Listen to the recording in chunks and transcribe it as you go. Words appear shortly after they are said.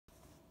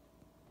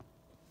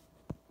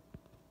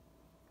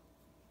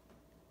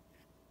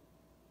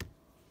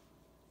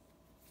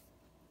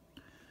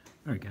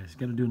All right, guys,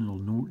 got to do a little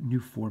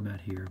new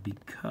format here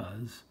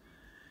because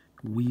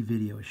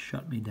WeVideo has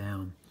shut me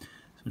down.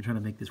 So I'm trying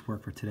to make this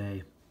work for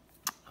today.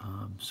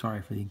 Sorry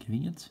for the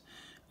inconvenience.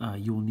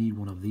 You will need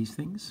one of these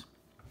things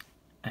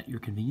at your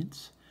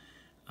convenience.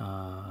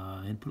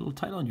 And put a little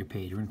title on your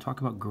page. We're going to talk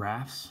about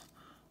graphs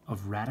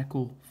of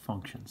radical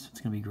functions.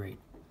 It's going to be great.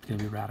 It's going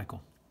to be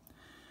radical.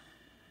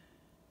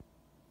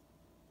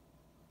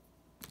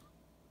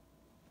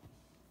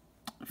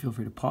 Feel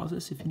free to pause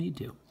this if you need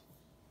to.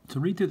 So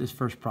read through this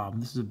first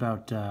problem. This is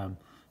about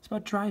it's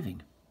about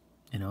driving.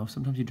 You know,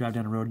 sometimes you drive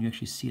down a road and you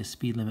actually see a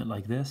speed limit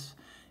like this,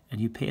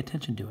 and you pay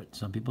attention to it.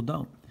 Some people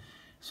don't.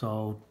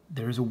 So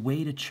there's a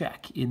way to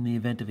check in the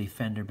event of a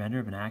fender bender,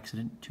 of an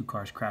accident, two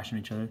cars crashing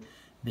each other.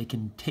 They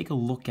can take a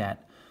look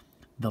at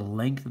the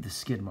length of the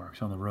skid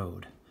marks on the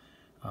road,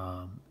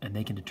 and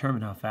they can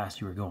determine how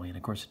fast you were going. And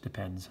of course, it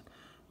depends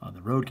on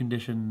the road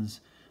conditions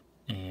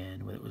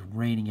and whether it was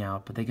raining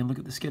out. But they can look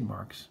at the skid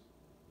marks,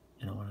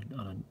 you know,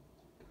 on a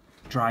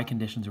dry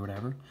conditions or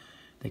whatever.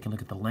 They can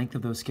look at the length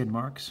of those skid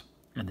marks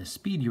and the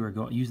speed you were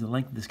going. Use the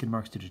length of the skid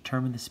marks to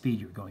determine the speed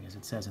you were going, as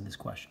it says in this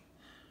question.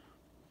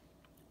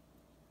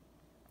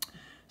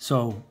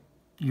 So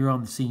you're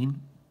on the scene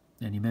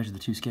and you measure the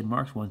two skid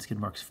marks. One skid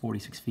mark's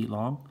 46 feet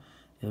long,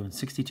 the other one's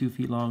 62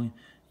 feet long.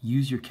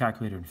 Use your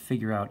calculator and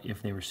figure out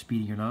if they were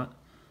speeding or not.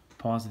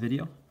 Pause the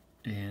video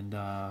and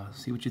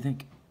see what you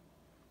think.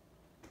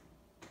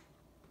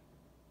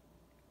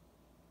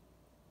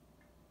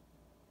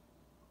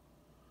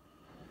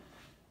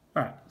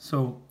 All right,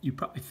 so you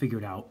probably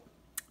figured out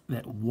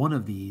that one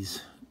of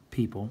these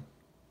people,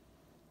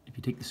 if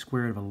you take the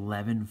square root of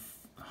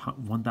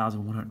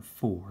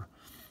 1,104,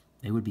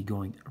 they would be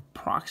going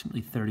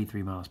approximately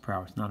 33 miles per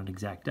hour. It's not an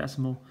exact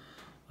decimal.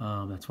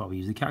 That's why we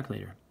use the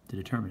calculator to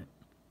determine it.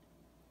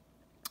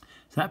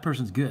 So that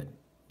person's good.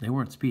 They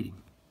weren't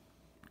speeding.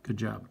 Good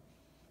job.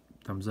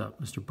 Thumbs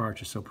up. Mr.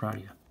 Barch is so proud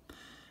of you.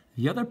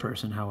 The other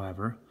person,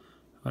 however,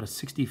 about a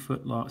 62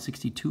 foot long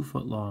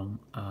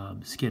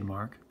skid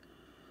mark.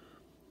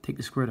 Take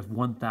the square root of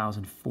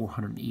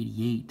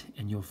 1,488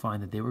 and you'll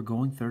find that they were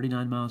going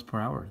 39 miles per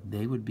hour.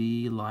 They would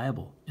be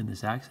liable in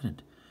this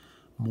accident.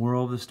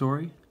 Moral of the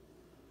story,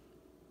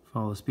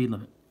 follow the speed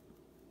limit.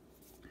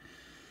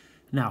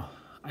 Now,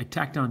 I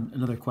tacked on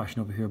another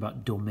question over here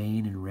about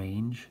domain and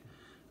range.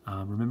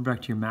 Remember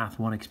back to your Math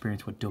 1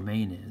 experience what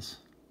domain is.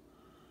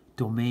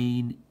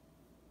 Domain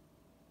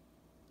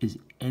is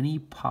any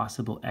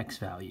possible x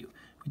value.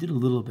 We did a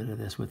little bit of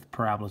this with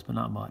parabolas, but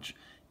not much.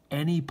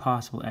 Any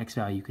possible x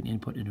value you can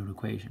input into an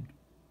equation.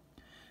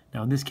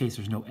 Now in this case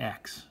there's no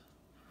x.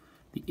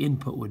 The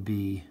input would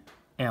be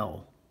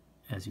L,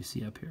 as you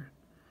see up here.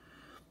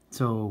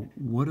 So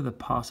what are the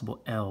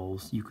possible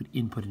L's you could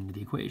input into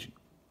the equation?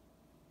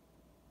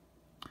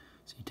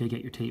 So you take out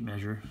your tape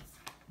measure,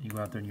 you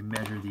go out there and you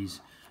measure these,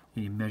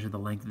 and you measure the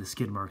length of the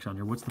skid marks on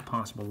here. What's the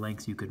possible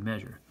lengths you could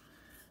measure?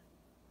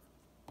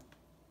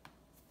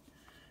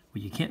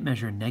 Well, you can't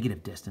measure a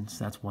negative distance,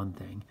 that's one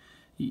thing.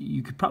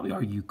 You could probably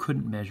argue you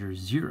couldn't measure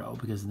 0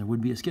 because then there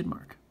would be a skid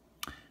mark.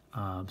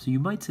 So you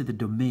might say the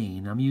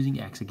domain, I'm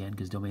using x again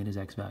because domain is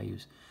x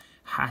values,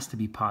 has to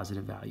be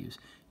positive values.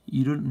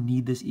 You don't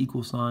need this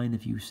equal sign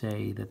if you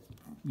say that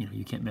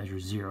you can't measure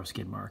 0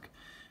 skid mark.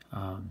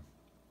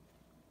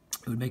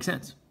 It would make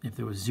sense. If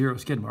there was 0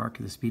 skid mark,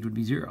 the speed would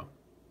be 0.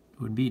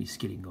 There wouldn't be any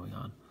skidding going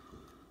on.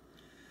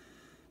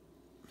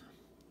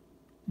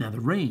 Now the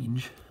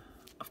range,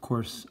 of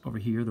course, over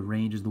here, the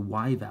range is the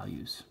y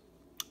values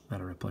that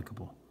are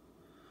applicable.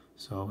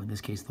 So in this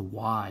case, the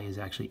y is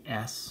actually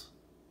s,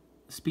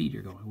 the speed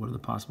you're going. What are the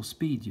possible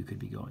speeds you could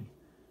be going?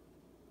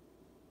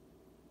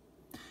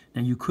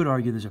 Now you could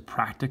argue there's a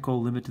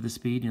practical limit to the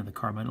speed. The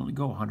car might only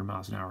go 100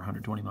 miles an hour,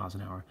 120 miles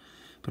an hour.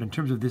 But in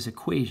terms of this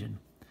equation,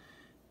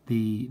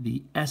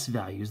 the s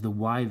values, the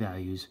y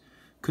values,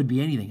 could be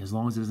anything as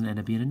long as it doesn't end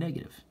up being a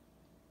negative.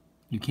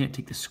 You can't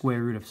take the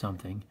square root of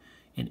something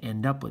and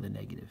end up with a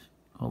negative.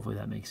 Hopefully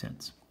that makes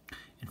sense.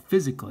 And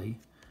physically,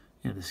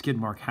 the skid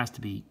mark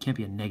can't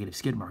be a negative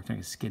skid mark. It's not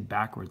going to skid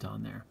backwards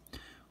on there.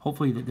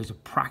 Hopefully there's a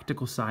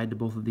practical side to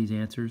both of these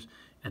answers,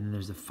 and then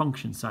there's the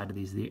function side of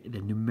these, the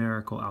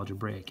numerical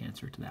algebraic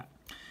answer to that.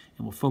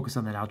 And we'll focus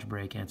on that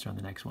algebraic answer on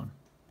the next one.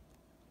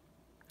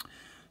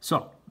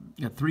 So,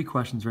 you got 3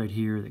 questions right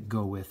here that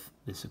go with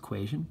this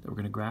equation that we're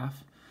going to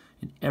graph.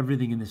 And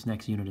everything in this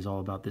next unit is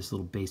all about this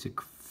little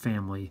basic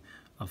family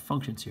of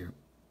functions here.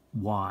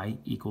 Y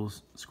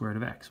equals square root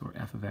of x, or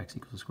f of x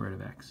equals the square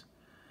root of x.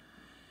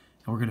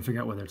 And we're going to figure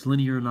out whether it's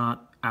linear or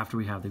not after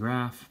we have the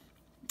graph.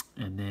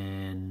 And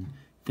then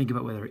think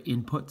about whether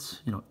inputs,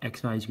 x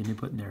values you can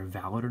input in there are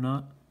valid or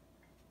not.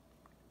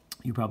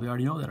 You probably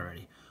already know that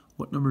already.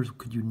 What numbers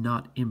could you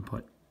not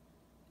input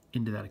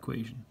into that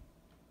equation?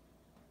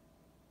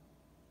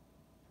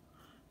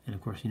 And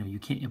of course, you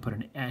can't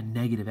input a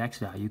negative x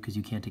value because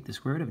you can't take the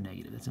square root of a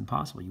negative. That's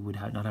impossible. You would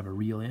not have a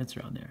real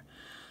answer on there.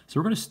 So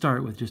we're going to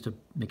start with just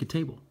make a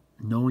table.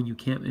 Knowing you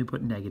can't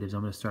input negatives,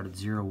 I'm going to start at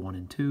 0, 1,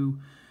 and 2.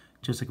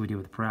 Just like we did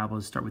with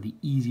parabolas, start with the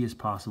easiest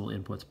possible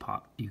inputs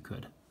you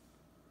could.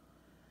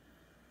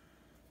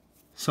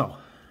 So,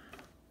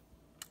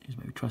 here's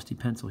my trusty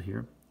pencil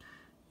here.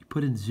 You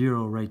put in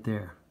 0 right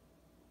there.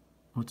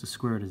 What's the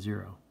square root of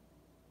 0?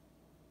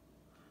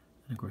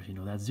 And of course, you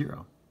know that's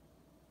 0.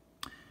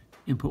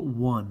 Input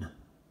 1.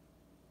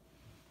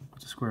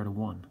 What's the square root of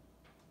 1?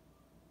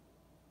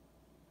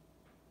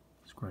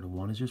 Square root of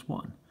 1 is just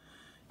 1.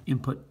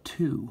 Input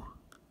 2.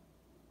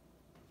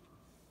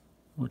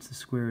 What's the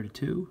square root of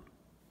 2?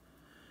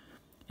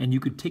 And you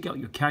could take out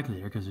your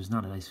calculator because there's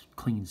not a nice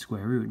clean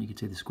square root, and you could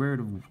say the square root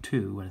of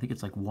 2, and I think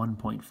it's like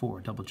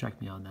 1.4. Double check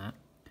me on that.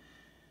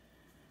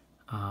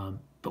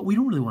 But we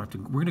don't really want to,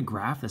 we're going to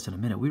graph this in a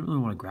minute. We don't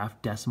really want to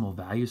graph decimal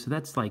values, so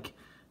that's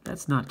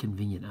not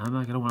convenient. I'm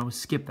not going to want to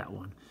skip that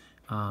one.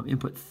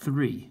 Input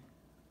 3.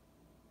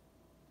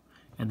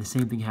 And the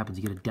same thing happens,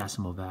 you get a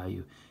decimal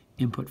value.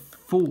 Input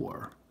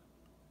 4.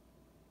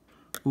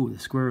 Ooh, the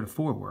square root of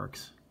 4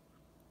 works.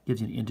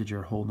 Gives you an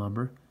integer whole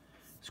number.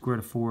 Square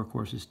root of 4, of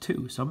course, is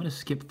 2. So I'm going to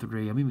skip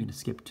 3. I'm even going to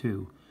skip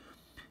 2.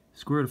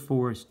 Square root of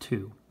 4 is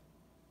 2.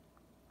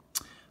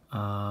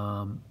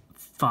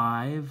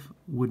 5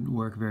 wouldn't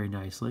work very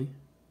nicely.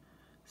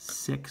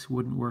 6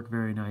 wouldn't work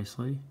very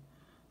nicely.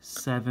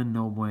 7,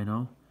 no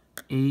bueno.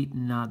 8,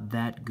 not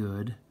that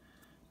good.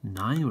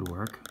 9 would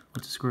work.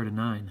 What's the square root of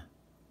 9?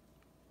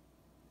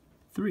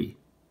 3.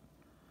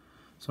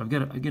 So I've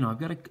got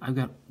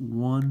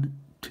 1,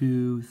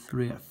 2,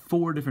 3,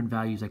 4 different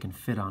values I can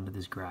fit onto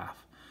this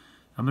graph.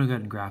 I'm going to go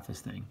ahead and graph this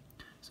thing.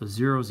 So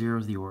 0, 0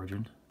 is the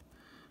origin.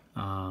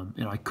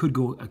 I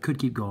could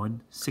keep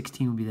going.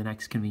 16 would be the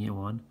next convenient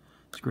one.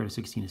 Square root of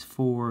 16 is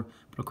 4,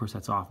 but of course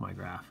that's off my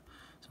graph.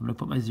 So I'm going to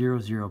put my 0,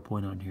 0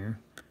 point on here.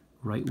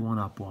 Right one,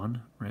 up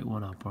one. Right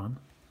one, up one.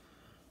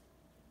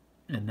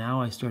 And now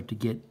I start to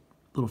get a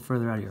little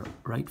further out here.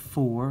 Right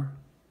 4,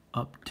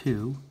 up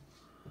 2.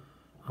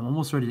 I'm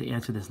almost ready to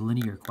answer this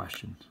linear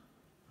question.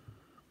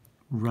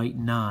 Right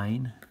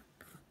 9,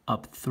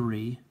 up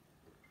 3.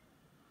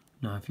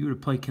 Now, if you were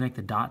to connect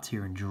the dots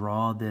here and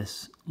draw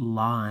this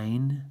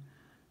line,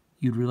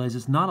 you'd realize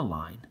it's not a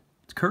line.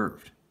 It's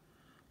curved.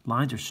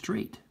 Lines are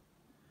straight.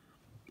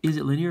 Is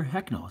it linear?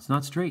 Heck no, it's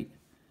not straight.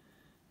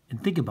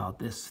 And think about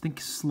this. Think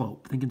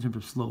slope. Think in terms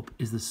of slope.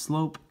 Is the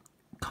slope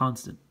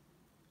constant?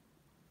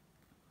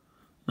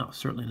 No,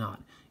 certainly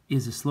not.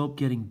 Is the slope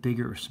getting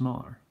bigger or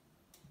smaller?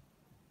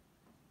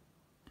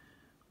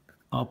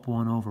 Up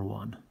 1 over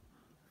 1.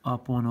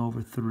 Up 1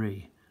 over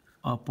 3.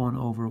 Up 1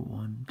 over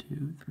 1,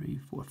 2, 3,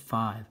 4,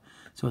 5.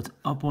 So it's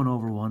up 1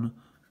 over 1.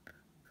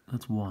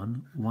 That's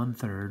 1,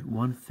 1/3,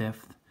 1/5.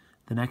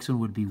 The next one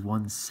would be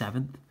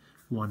 1/7,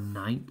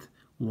 1/9,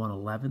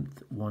 1/11,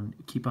 1.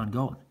 Keep on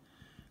going.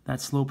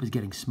 That slope is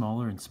getting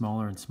smaller and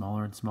smaller and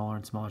smaller and smaller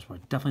and smaller. So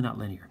it's definitely not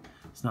linear.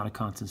 It's not a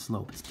constant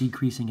slope. It's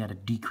decreasing at a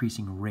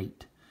decreasing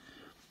rate.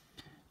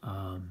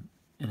 And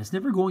it's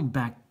never going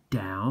back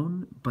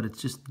down, but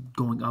it's just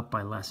going up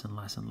by less and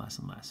less and less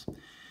and less.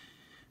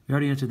 We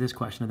already answered this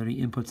question. Are there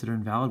any inputs that are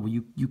invalid?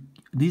 Well,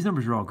 these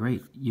numbers are all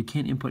great. You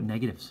can't input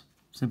negatives.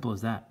 Simple as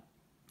that.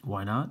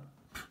 Why not?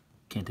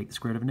 Can't take the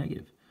square root of a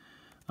negative.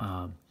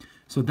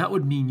 So that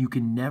would mean you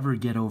can never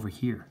get over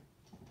here.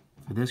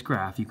 For this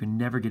graph, you can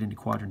never get into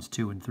quadrants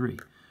 2 and 3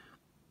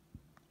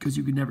 because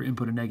you can never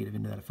input a negative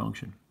into that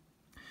function,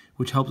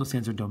 which helps us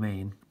answer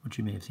domain, which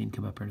you may have seen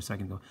come up here in a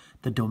second ago.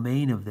 The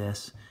domain of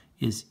this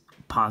is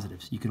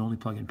positives. You can only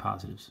plug in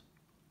positives.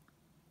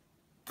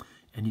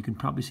 And you can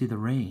probably see the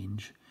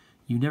range.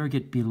 You never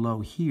get below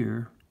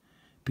here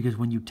because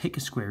when you take a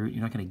square root,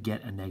 you're not going to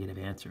get a negative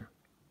answer.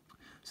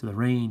 So the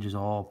range is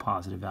all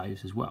positive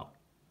values as well.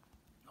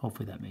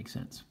 Hopefully that makes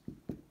sense.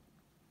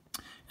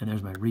 And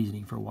there's my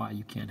reasoning for why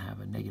you can't have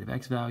a negative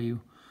x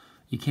value.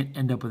 You can't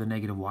end up with a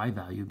negative y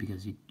value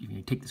because if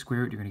you take the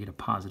square root, you're going to get a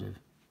positive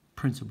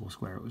principal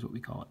square root is what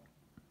we call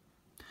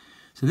it.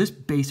 So this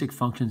basic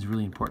function is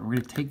really important. We're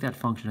going to take that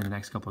function in the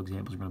next couple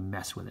examples. We're going to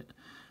mess with it.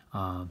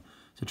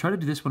 So try to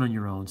do this one on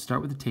your own.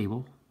 Start with the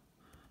table.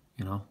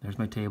 There's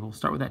my table.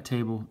 Start with that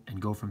table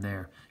and go from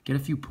there. Get a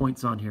few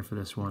points on here for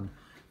this one, and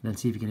then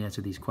see if you can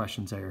answer these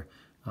questions there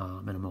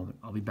in a moment.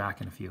 I'll be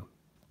back in a few.